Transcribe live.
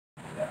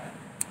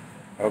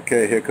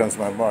Okay, here comes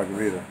my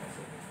margarita.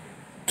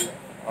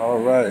 All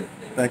right.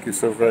 Thank you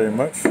so very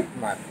much.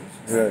 My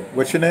Yeah.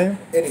 What's your name?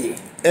 Eddie.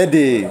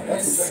 Eddie.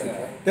 Yes.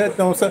 That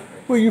don't sound.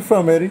 Where you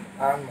from, Eddie?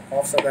 I'm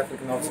half South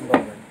African, half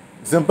Zimbabwean.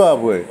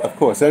 Zimbabwe. Of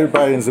course,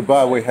 everybody in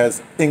Zimbabwe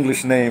has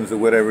English names or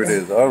whatever it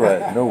is. All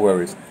right, no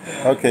worries.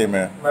 Okay,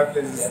 man. My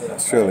pleasure, sir.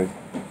 Surely.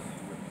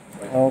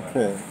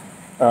 Okay.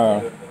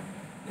 Uh,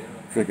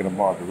 Drinking a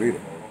margarita.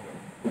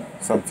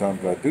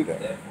 Sometimes I do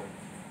that.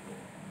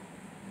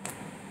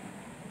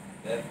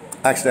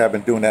 Actually, I've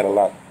been doing that a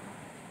lot.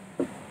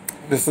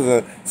 It's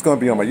going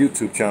to be on my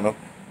YouTube channel.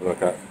 Look,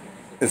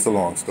 it's a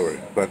long story,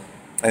 but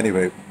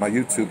anyway, my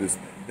YouTube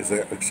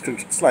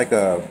it's like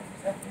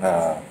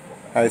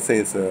I say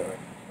it's a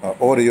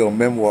audio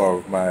memoir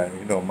of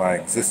my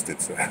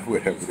existence,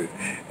 whatever it is.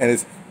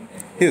 And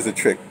here's the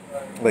trick.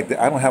 Like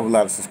I don't have a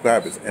lot of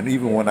subscribers, and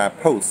even when I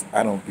post,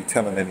 I don't be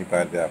telling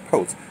anybody that I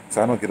post,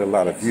 so I don't get a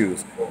lot of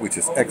views, which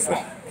is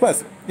excellent.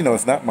 Plus,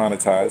 it's not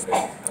monetized,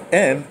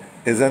 and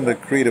is under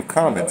Creative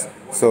Commons,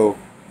 so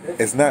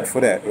it's not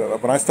for that.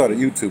 When I started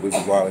YouTube, it was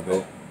a while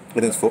ago,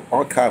 it is for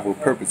archival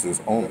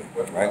purposes only,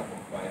 right?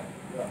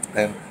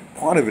 And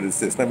part of it is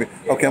this. I'm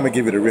gonna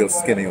give you the real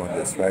skinny on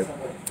this, right?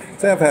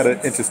 So I've had an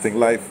interesting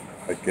life,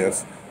 I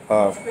guess,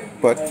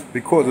 but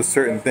because of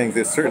certain things,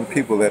 there's certain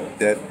people that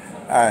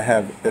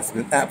that's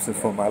been absent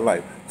from my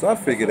life. So I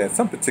figured at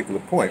some particular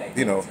point,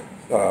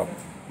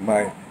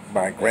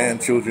 my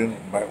grandchildren,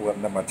 well,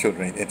 not my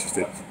children ain't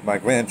interested. My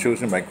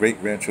grandchildren, my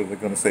great grandchildren are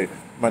going to say,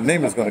 my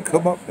name is going to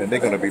come up, and they're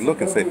going to be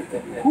looking and say,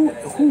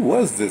 who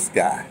was this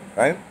guy,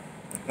 right?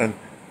 And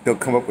they'll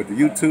come up with the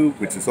YouTube,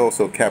 which is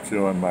also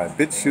captured on my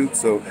BitChute.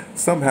 So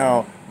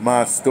somehow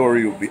my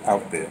story will be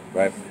out there,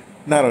 right?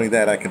 Not only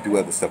that, I can do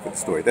other stuff with the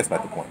story. That's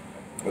not the point,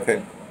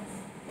 okay?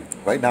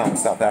 Right now in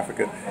South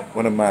Africa,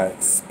 one of my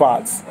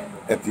spots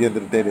at the end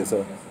of the day,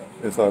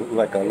 there's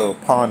like a little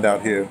pond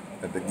out here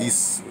that the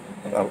geese,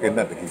 not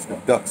the geese, the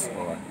ducks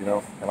are,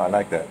 and I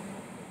like that.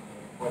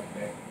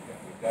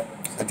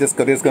 There's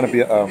going to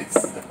be a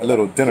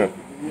little dinner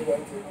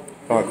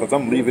because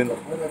I'm leaving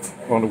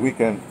on the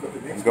weekend.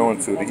 I'm going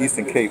to the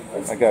Eastern Cape.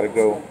 I got to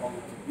go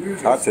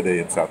out today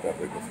in South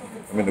Africa.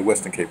 I'm in the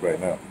Western Cape right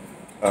now.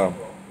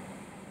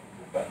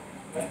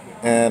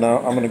 And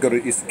I'm going to go to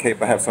the Eastern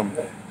Cape. I have some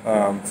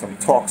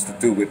talks to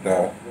do with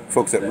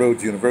folks at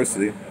Rhodes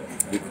University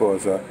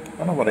because I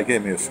don't know why they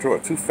gave me a straw.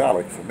 Too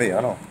phallic for me. I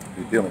don't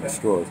be dealing with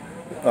straws.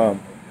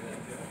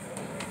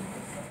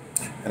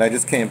 And I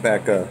just came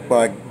back.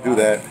 I do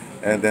that,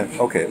 and then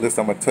okay.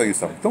 Listen, I'm going to tell you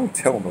something. Don't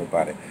tell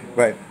nobody,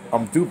 right?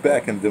 I'm due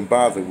back in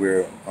Dimbaza,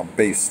 where I'm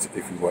based,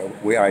 if you will,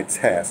 where I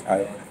task.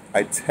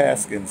 I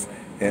task in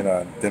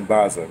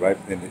Dimbaza, right,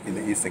 in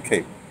the Eastern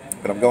Cape.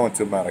 But I'm going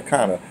to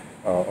Matakana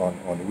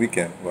on the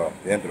weekend, well,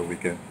 the end of the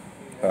weekend,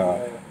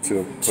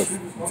 to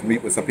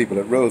meet with some people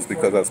at Rhodes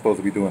because I'm supposed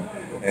to be doing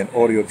an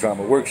audio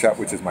drama workshop,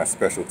 which is my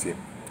specialty.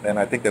 And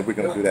I think that we're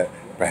going to do that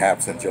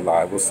perhaps in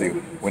July. We'll see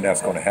when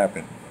that's going to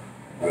happen.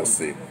 We'll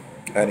see.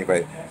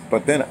 Anyway,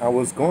 but then I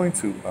was going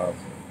to,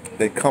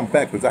 they come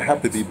back because I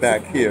have to be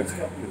back here.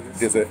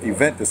 There's an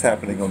event that's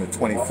happening on the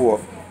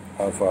 24th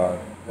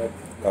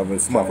of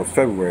this month of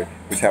February,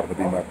 which happened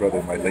to be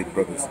my late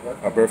brother's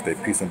birthday.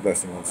 Peace and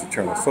blessing on his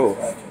eternal soul.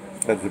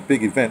 There's a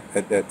big event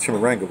at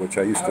Chimaranga, which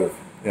I used to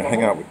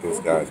hang out with those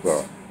guys.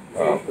 Well,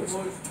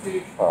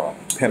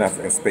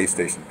 Pan-African Space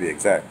Station, to be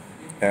exact.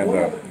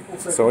 And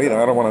so I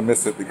don't want to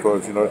miss it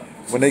because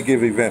when they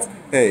give events,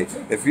 hey,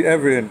 if you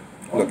ever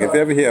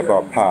hear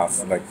about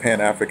PAS, like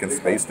Pan-African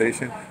Space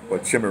Station or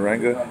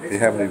Chimaranga, they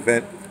have an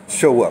event,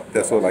 show up.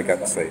 That's all I got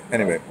to say.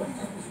 Anyway,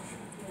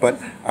 but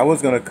I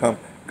was gonna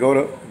go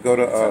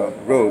to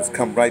Rhodes,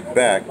 come right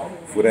back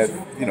for that,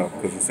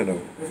 because it's in a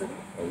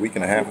week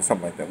and a half or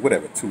something like that.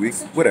 Whatever, 2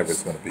 weeks, whatever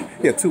it's gonna be.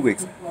 Yeah, 2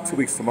 weeks. 2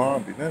 weeks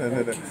tomorrow.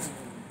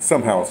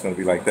 Somehow it's gonna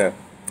be like that.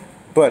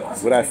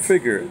 But what I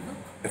figured,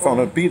 if I'm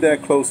gonna be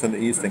that close in the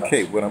Eastern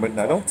Cape,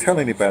 now don't tell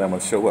anybody I'm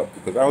gonna show up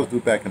because I was due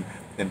back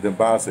in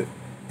Dimbaza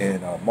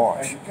in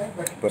March.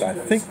 But I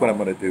think what I'm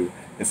going to do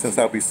is, since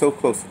I'll be so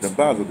close to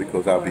Dimbaza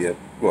because I'll be at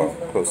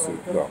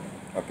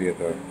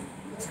the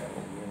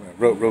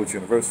Rhodes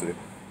University.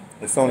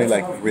 It's only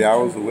like 3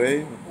 hours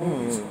away,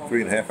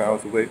 3.5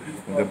 hours away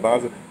from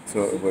Dimbaza,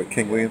 so where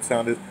King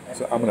Williamstown is.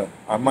 So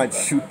I might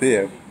shoot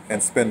there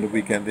and spend the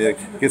weekend there,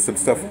 get some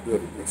stuff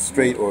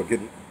straight, or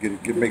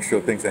make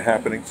sure things are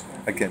happening.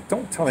 Again,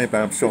 don't tell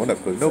anybody I'm showing up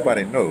because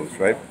nobody knows,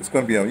 right? It's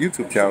going to be on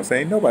YouTube channel, so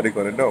ain't nobody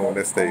going to know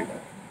unless they.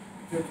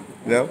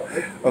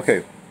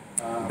 Okay.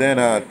 Then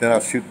I'll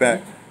shoot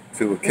back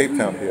to Cape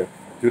Town here,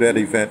 do that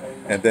event,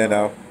 and then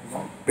I'll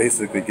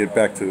basically get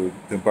back to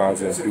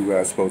Dimbaza and do what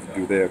I'm supposed to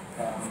do there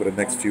for the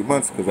next few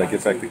months because I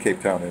get back to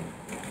Cape Town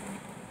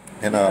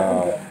in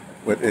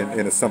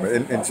the summer,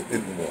 in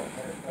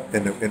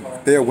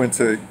their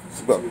winter,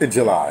 well, in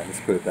July.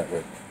 Let's put it that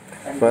way.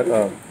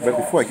 But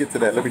before I get to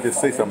that, let me just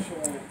say something.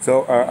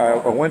 So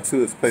I went to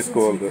this place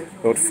called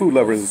the Food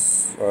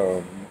Lovers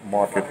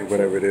market or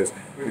whatever it is,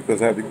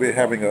 because we're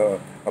having a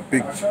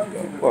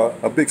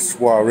big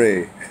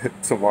soiree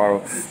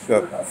tomorrow.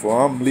 So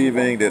I'm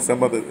leaving. There's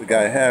some other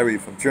guy, Harry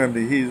from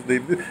Germany. He's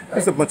leaving.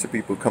 There's a bunch of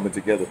people coming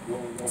together.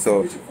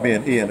 So me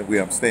and Ian,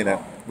 where I'm staying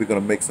at, we're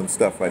gonna make some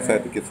stuff. Right? So I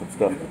had to get some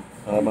stuff.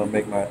 I'm gonna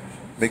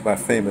make my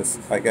famous.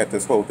 I got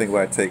this whole thing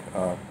where I take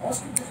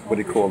what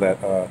do you call that?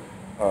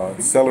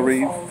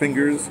 Celery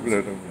fingers,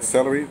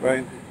 celery,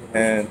 right?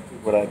 And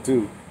what I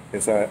do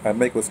is I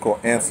make what's called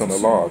ants on a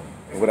log.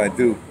 And what I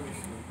do,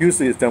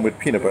 usually it's done with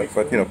peanut butter,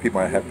 but people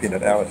might have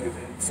peanut allergies.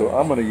 So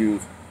I'm going to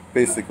use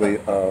basically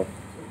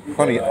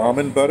honey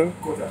almond butter,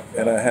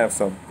 and I have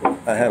some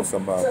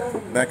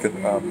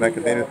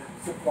macadamia.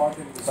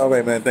 All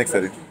right, man. Thanks,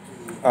 Eddie.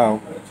 So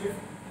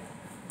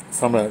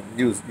I'm going to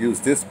use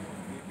this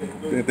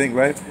thing,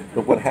 right?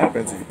 But what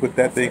happens is you put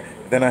that thing.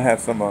 Then I have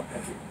some.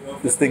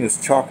 This thing is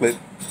chocolate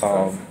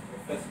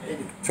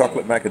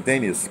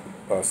macadamia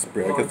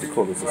spread. I guess they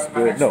call this a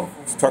spread. No,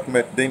 it's chocolate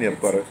macadamia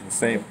butter, the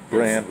same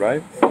brand,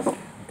 right?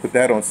 Put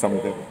that on some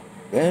of them.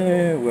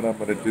 Then what I'm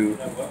going to do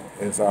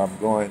is I'm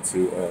going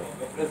to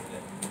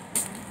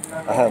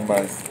I have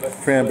my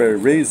cranberry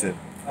raisin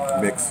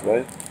mix,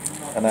 right?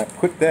 And I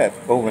put that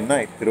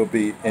overnight. It'll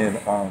be in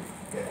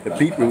the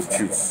beetroot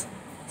juice.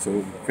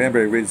 So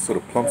cranberry raisin sort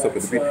of plumps up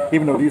at the beet.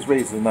 Even though these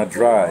raisins are not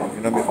dry, you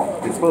know what I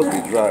mean? They're supposed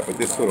to be dry, but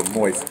they're sort of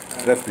moist.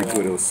 So that's pretty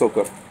good. It'll soak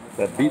up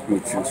that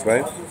beetroot juice,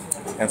 right?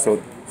 And so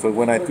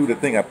when I do the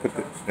thing, I put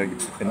in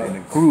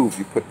the groove.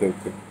 You put the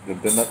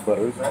nut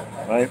butters,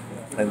 right?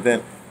 And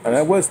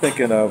I was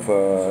thinking of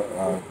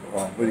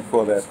what do you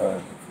call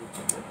that?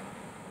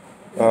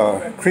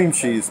 Cream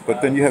cheese,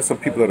 but then you have some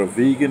people that are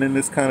vegan in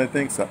this kind of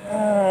thing. So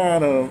I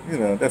don't,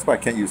 that's why I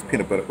can't use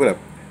peanut butter, whatever.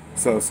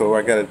 So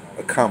I got to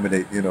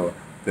accommodate,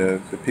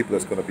 the people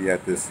that's going to be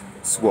at this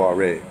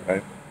soiree,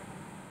 right?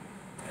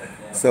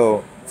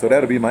 So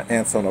that'll be my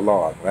ants on a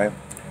log, right?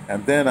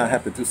 And then I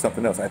have to do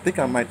something else. I think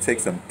I might take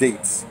some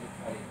dates,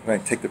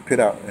 right? Take the pit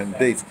out and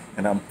dates,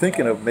 and I'm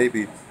thinking of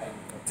maybe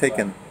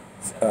taking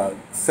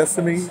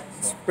sesame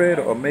spread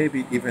or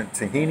maybe even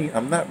tahini.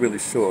 I'm not really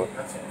sure.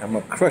 I'm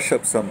gonna crush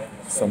up some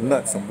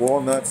nuts, some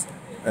walnuts,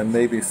 and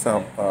maybe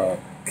some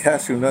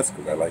cashew nuts,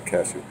 because I like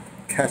cashew.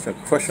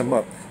 Crush them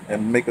up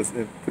and make us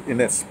put in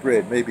that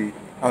spread. Maybe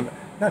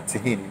not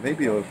tahini.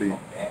 Maybe it'll be,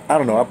 I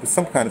don't know. I'll put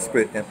some kind of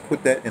spread and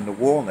put that in the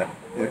walnut.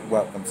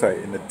 Well, I'm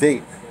sorry, in the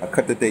date. I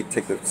cut the date,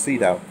 take the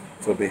seed out,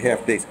 so it'll be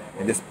half dates,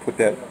 and just put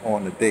that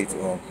on the dates.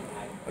 Or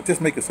I'll just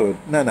make it so.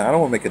 No, I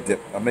don't want to make a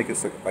dip. I'll make it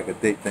so, like a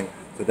date thing.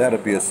 So that'll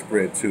be a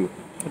spread too.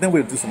 And then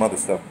we'll do some other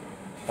stuff.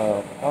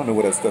 I don't know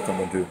what other stuff I'm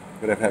gonna do,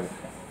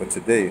 but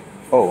today,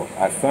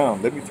 I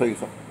found. Let me tell you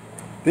something.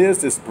 There's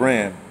this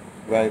brand,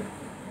 right?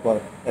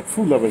 But at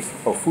Food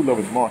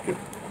Lovers Market,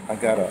 I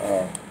got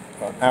a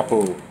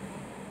apple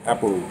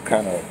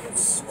kind of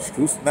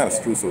streusel, not a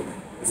streusel.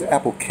 It's an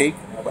apple cake,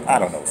 but I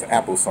don't know. It's an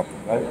apple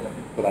something, right?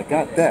 But I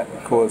got that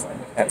because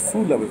at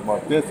Food Lovers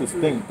Market, there's this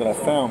thing that I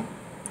found.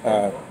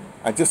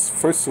 I just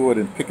first saw it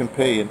in Pick and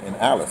Pay in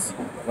Alice,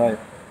 right?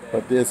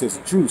 But there's this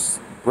juice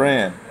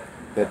brand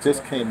that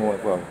just came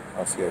on. Well,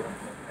 I'll say it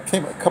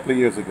came a couple of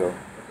years ago.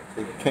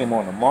 It came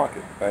on the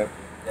market, right?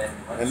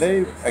 And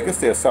I guess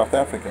they're a South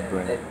African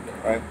brand,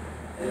 right?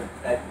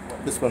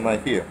 This one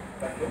right here.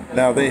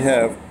 Now they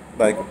have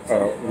like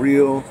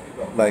real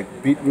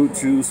beetroot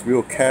juice,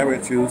 real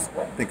carrot juice,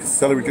 I think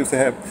celery juice they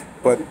have.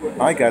 But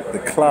I got the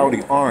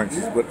cloudy orange.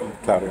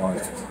 Cloudy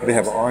orange. They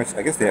have an orange.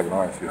 I guess they have an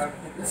orange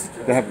juice.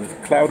 They have this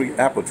cloudy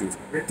apple juice.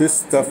 This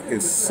stuff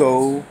is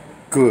so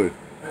good.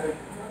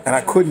 And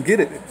I couldn't get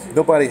it.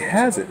 Nobody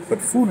has it.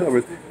 But Food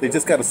Lovers, they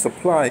just got to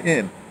supply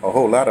in a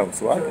whole lot of them.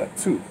 So I got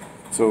two.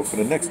 So for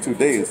the next 2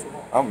 days,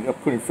 I'm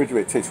putting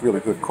refrigerator. It tastes really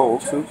good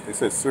cold too. They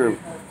said serve,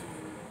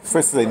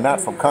 first they not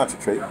from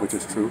concentrate, which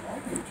is true.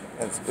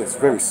 And it's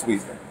very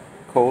sweet.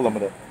 Cold. I'm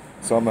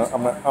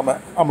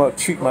gonna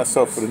treat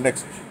myself for the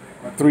next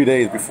 3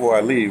 days before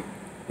I leave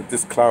with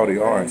this cloudy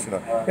orange.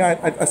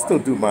 Yeah, I still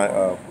do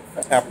my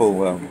apple.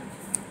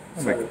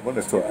 What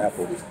is called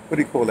apple? What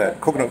do you call that?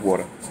 Coconut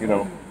water.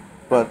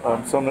 But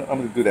so I'm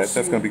gonna do that.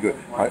 That's gonna be good.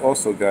 I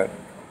also got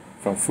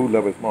from Food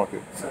Lovers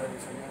Market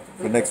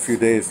for the next few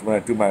days when I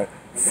do my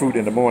fruit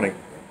in the morning.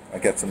 I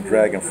got some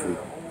dragon fruit,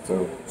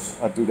 so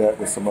I do that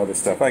with some other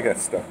stuff. I got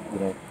stuff,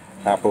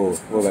 apple,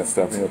 all that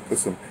stuff.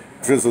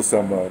 Drizzle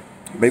some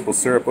maple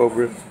syrup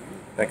over it,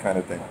 that kind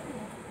of thing.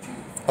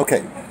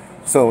 Okay,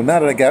 so now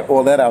that I got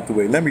all that out the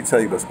way, let me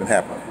tell you what's been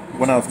happening.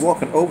 When I was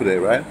walking over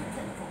there, right?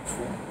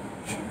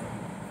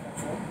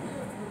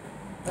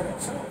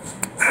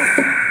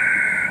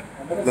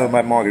 Love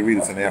my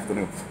margaritas in the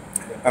afternoon.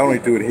 I only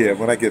do it here.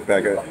 When I get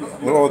back,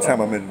 all the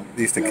time I'm in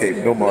Eastern Cape,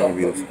 no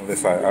margaritas.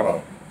 Unless I don't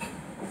know.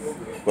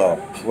 Well,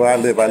 where I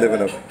live in I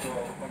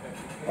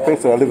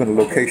live in a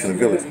location, a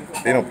village.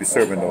 They don't be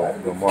serving no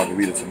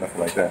margaritas or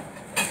nothing like that.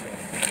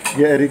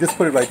 Yeah, Eddie, just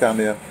put it right down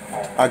there.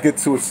 I'll get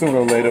to it sooner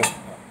or later.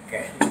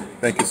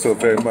 Thank you so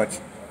very much.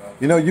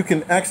 You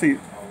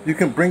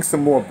can bring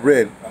some more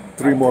bread,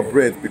 3 more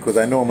breads, because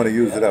I know I'm going to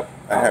use it up.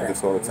 I have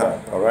this all the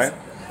time, all right?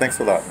 Thanks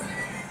a lot.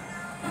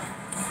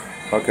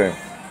 Okay.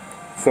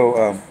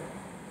 So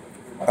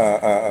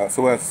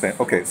so what I was saying,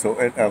 okay, so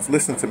I was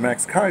listening to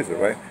Max Kaiser,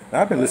 right?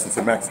 Now I've been listening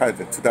to Max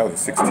Kaiser in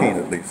 2016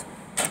 at least,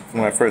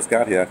 when I first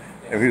got here,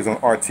 and he was on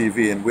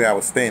RTV, and where I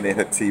was staying, they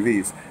had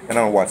TVs, and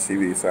I don't watch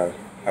TV, so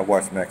I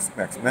watched Max.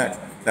 Now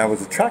I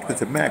was attracted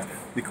to Max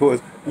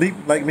because,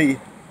 like me,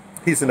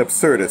 he's an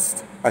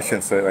absurdist. I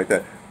shouldn't say it like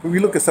that. But we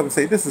look at something and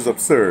say, this is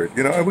absurd,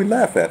 and we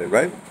laugh at it,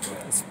 right?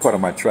 It's part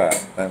of my tribe.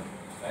 So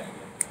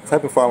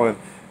I've been following,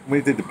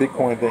 when he did the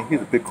Bitcoin thing,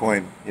 he's a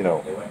Bitcoin,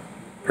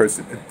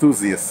 person,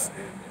 enthusiast.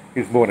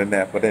 He's more than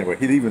that, but anyway,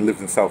 he even lives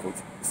in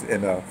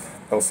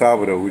El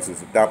Salvador, which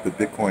has adopted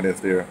Bitcoin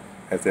as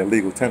their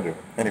legal tender.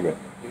 Anyway,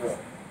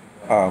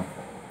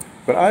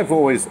 but I've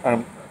always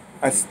I,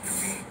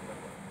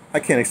 I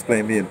can't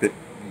explain me and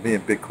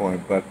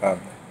Bitcoin, but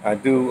I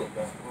do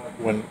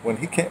when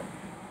he can't.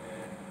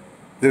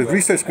 The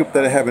research group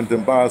that I have in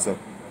DeBrother,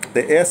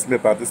 they asked me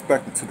about this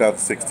back in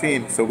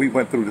 2016, so we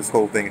went through this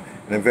whole thing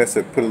and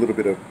invested, put a little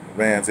bit of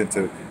rands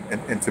into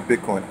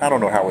Bitcoin. I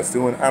don't know how it's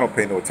doing. I don't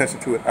pay no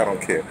attention to it. I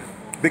don't care.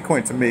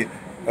 Bitcoin to me,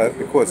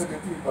 because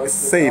it's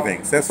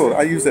savings. That's all.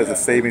 I use it as a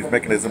savings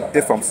mechanism.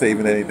 If I'm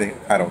saving anything,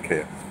 I don't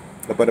care.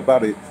 But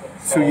about 2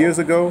 years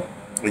ago,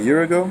 a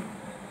year ago,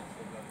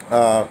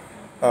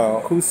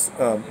 who's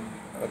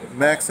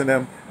Max and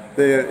them,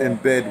 they're in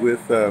bed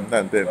with, not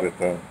in bed with,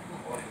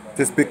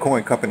 this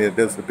Bitcoin company that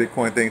does the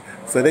Bitcoin thing.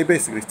 So they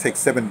basically take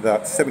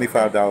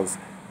 $75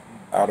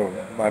 out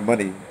of my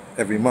money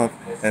every month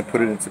and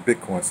put it into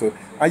Bitcoin. So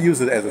I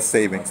use it as a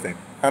savings thing.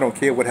 I don't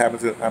care what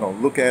happens to it. I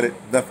don't look at it,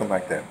 nothing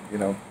like that.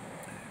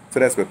 So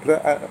that's what,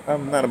 but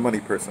I'm not a money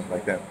person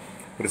like that.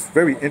 But it's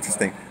very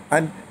interesting.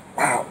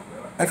 Wow,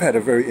 I've had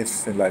a very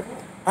interesting life.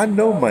 I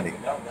know money.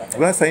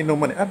 When I say no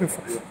money,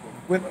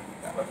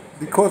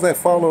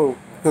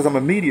 because I'm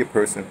a media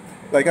person,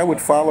 like I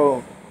would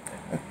follow.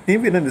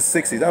 Even in the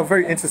 60s, I was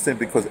very interested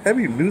because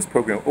every news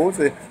program always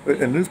had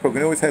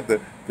the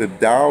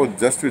Dow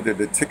Industrial,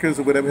 the tickers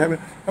or whatever having.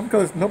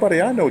 Because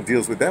nobody I know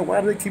deals with that.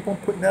 Why do they keep on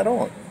putting that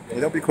on?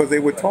 Because they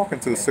were talking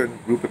to a certain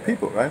group of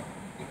people, right?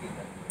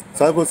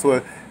 So I was sort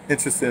of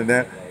interested in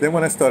that. Then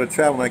when I started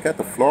traveling, I got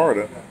to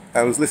Florida.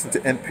 I was listening to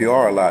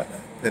NPR a lot,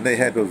 and they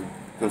had those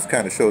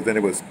kind of shows. Then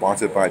it was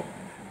sponsored by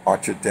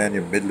Archer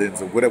Daniel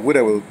Midlands or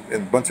whatever,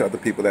 and a bunch of other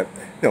people that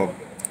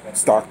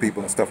stock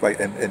people and stuff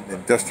and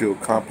industrial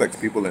complex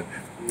people and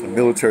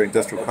military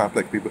industrial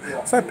complex people.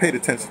 So I paid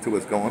attention to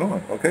what's going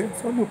on. Okay,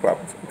 so no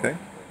problems. Okay,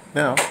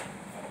 now,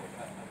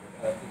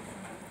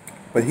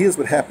 but here's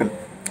what happened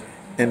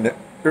in the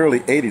early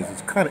 '80s.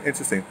 It's kind of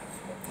interesting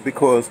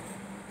because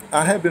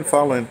I had been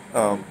following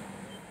who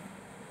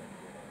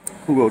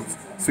wrote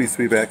Sweet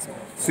Sweetback's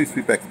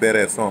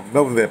badass song,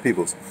 Melvin Van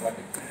Peebles.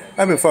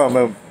 I've been following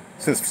Melvin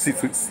since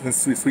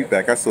Sweet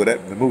Sweetback. I saw that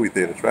in the movie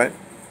theaters, right?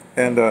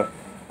 And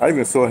I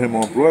even saw him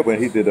on Broadway.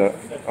 He did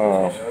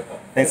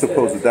Ain't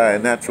Supposed to Die a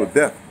Natural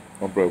Death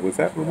on Broadway. Was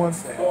that the one?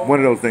 One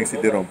of those things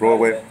he did on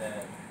Broadway.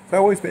 So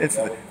I've always been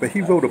interested. But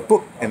he wrote a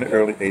book in the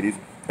early '80s,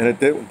 and it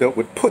dealt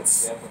with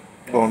puts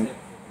on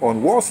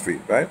Wall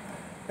Street, right?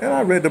 And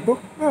I read the book.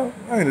 Oh,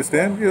 I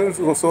understand.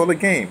 It's all a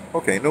game.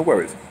 Okay, no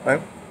worries,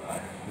 right?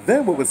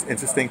 Then what was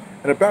interesting,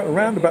 and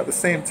around about the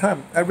same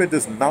time, I read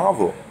this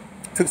novel.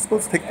 It's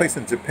supposed to take place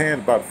in Japan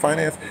about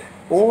finance.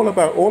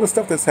 About all the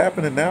stuff that's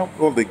happening now,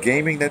 all the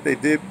gaming that they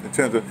did in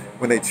terms of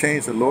when they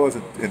changed the laws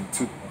in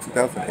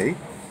 2008.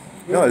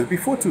 No, it was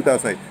before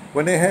 2008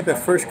 when they had that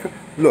first.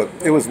 Look,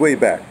 it was way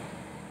back.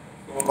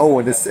 Oh,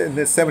 in the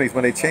 70s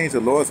when they changed the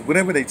laws.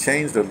 Whenever they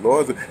changed the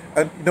laws, you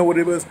know what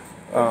it was?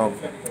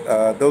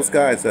 Those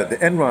guys, the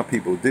Enron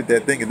people, did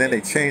that thing, and then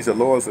they changed the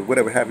laws or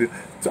whatever have you.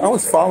 So I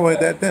was following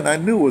that then. I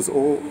knew it was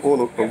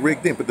all a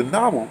rigged in, but the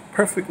novel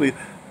perfectly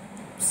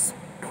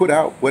put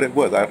out what it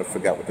was. I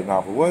forgot what the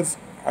novel was.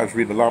 I was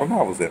reading a lot of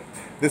novels there.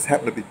 This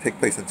happened to take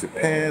place in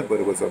Japan, but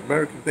it was an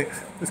American thing.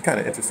 It's kind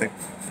of interesting.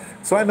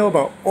 So I know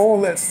about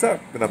all that stuff,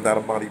 but I'm not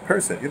a money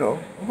person. I'm an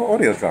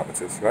audio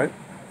dramatist, right?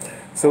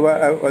 So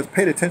I was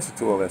paid attention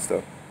to all that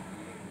stuff.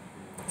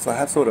 So I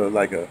have sort of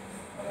like look,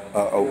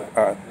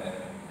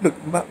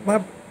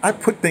 I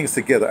put things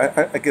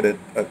together. I get a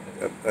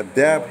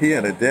dab here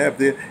and a dab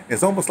there.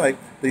 It's almost like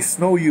they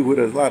snow you with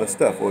a lot of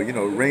stuff, or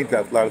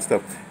raindrops, a lot of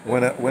stuff.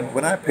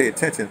 When I pay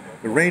attention,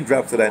 the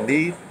raindrops that I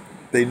need,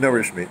 they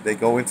nourish me. They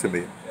go into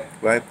me,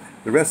 right?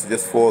 The rest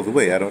just falls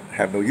away. I don't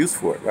have no use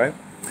for it, right?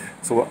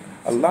 So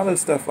a lot of the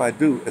stuff I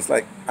do, it's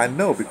like I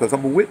know because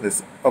I'm a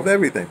witness of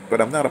everything,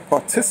 but I'm not a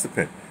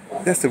participant.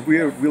 That's a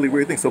really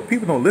weird thing. So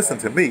people don't listen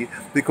to me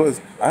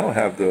because I don't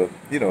have the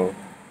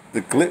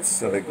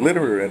glitz and the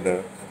glitter and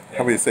the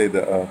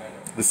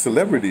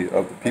celebrity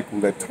of the people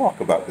that talk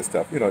about this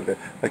stuff.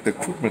 Like the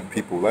Krugman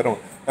people. I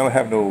don't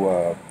have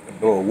no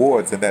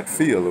awards in that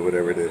field or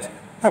whatever it is.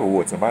 I have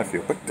awards in my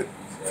field, but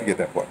forget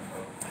that part.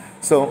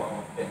 So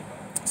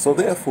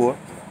therefore,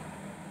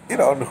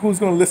 who's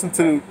going to listen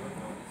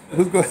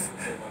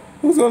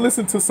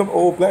to some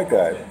old black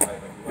guy,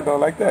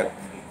 like that?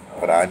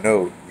 But I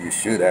know you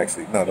should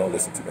actually. No, don't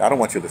listen to me. I don't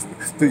want you to listen.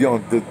 Do your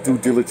own due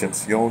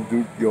diligence, your own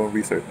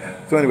research.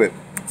 So anyway,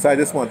 I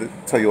just wanted to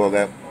tell you all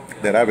that.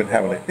 that I've been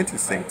having an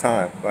interesting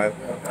time, right?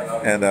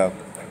 And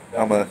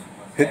I'm gonna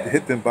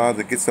hit them bars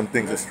and get some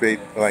things straight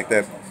like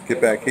that.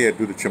 Get back here,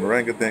 do the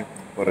chimaranga thing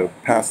or the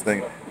pass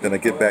thing. Then I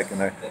get back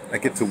and I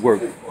get to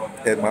work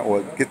at my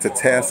or get to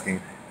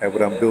tasking at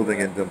what I'm building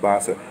in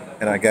Dumbasa.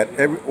 And I got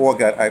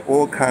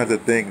all kinds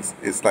of things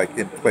is like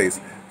in place.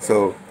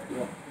 So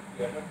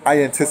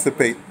I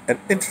anticipate an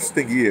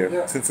interesting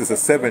year since it's a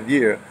 7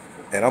 year,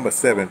 and I'm a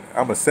seven.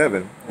 I'm a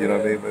seven. You know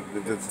what I mean?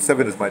 But the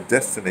seven is my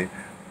destiny.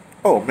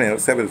 Oh man,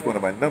 seven is one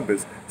of my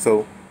numbers.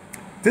 So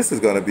this is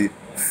gonna be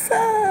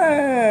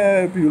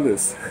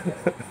fabulous.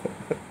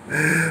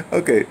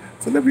 Okay,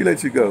 so let me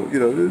let you go. You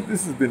know,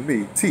 this has been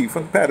me, T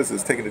from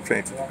Patterson's taking the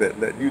train to Tibet,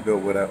 letting you know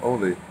what I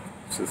only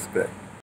suspect.